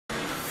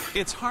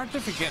It's hard to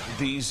forget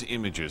these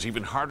images,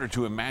 even harder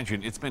to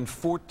imagine. It's been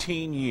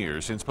 14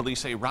 years since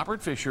police say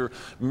Robert Fisher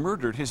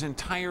murdered his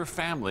entire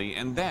family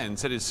and then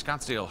set his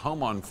Scottsdale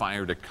home on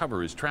fire to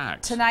cover his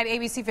tracks. Tonight,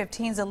 ABC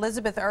 15's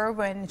Elizabeth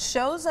Irwin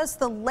shows us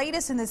the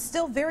latest in this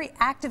still very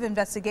active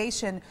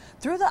investigation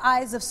through the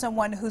eyes of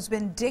someone who's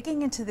been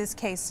digging into this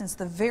case since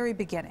the very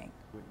beginning.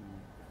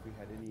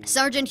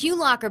 Sergeant Hugh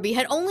Lockerbie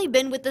had only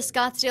been with the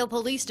Scottsdale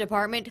Police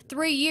Department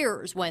 3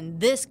 years when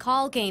this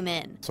call came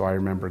in. So I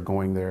remember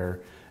going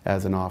there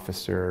as an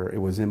officer. It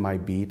was in my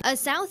beat. A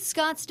South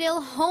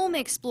Scottsdale home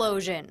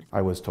explosion.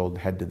 I was told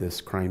head to this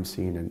crime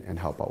scene and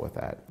help out with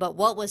that. But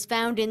what was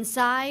found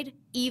inside,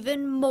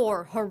 even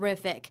more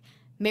horrific.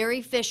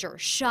 Mary Fisher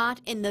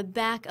shot in the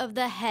back of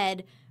the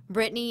head.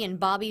 Brittany and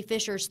Bobby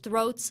Fisher's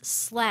throats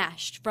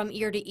slashed from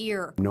ear to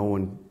ear. No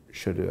one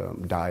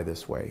should die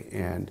this way,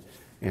 and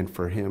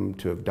for him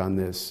to have done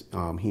this,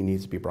 he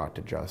needs to be brought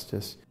to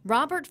justice.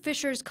 Robert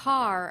Fisher's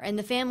car and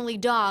the family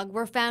dog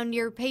were found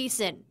near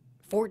Payson.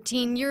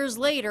 14 years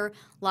later,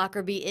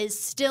 Lockerbie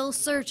is still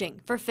searching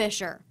for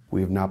Fisher.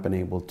 We have not been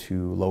able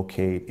to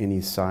locate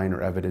any sign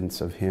or evidence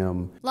of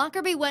him.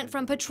 Lockerbie went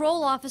from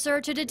patrol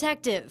officer to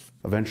detective.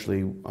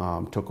 Eventually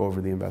took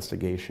over the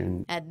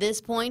investigation. At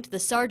this point, the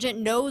sergeant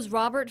knows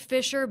Robert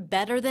Fisher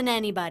better than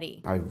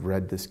anybody. I've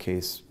read this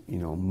case,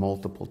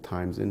 multiple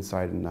times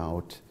inside and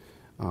out.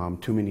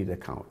 Too many to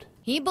count.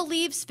 He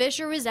believes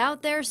Fisher is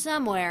out there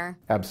somewhere.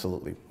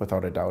 Absolutely,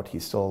 without a doubt,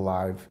 he's still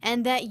alive.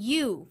 And that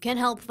you can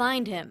help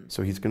find him.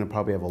 So he's going to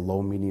probably have a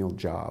low menial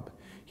job.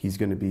 He's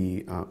going to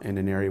be in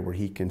an area where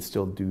he can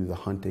still do the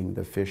hunting,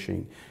 the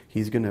fishing.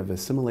 He's going to have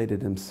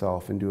assimilated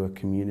himself into a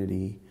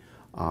community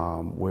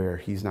where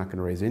he's not going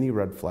to raise any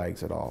red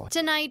flags at all.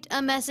 Tonight,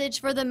 a message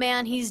for the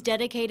man he's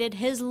dedicated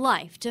his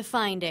life to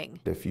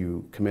finding. If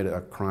you commit a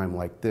crime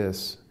like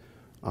this,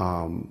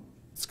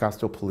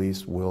 Scottsdale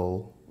Police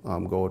will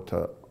go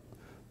to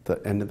the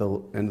end of the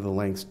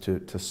lengths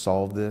to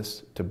solve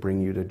this, to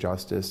bring you to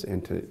justice,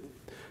 and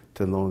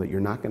to know that you're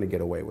not going to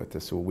get away with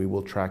this. So we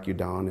will track you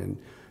down,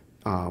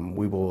 and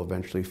we will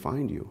eventually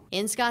find you.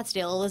 In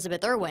Scottsdale,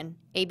 Elizabeth Irwin,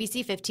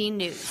 ABC 15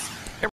 News.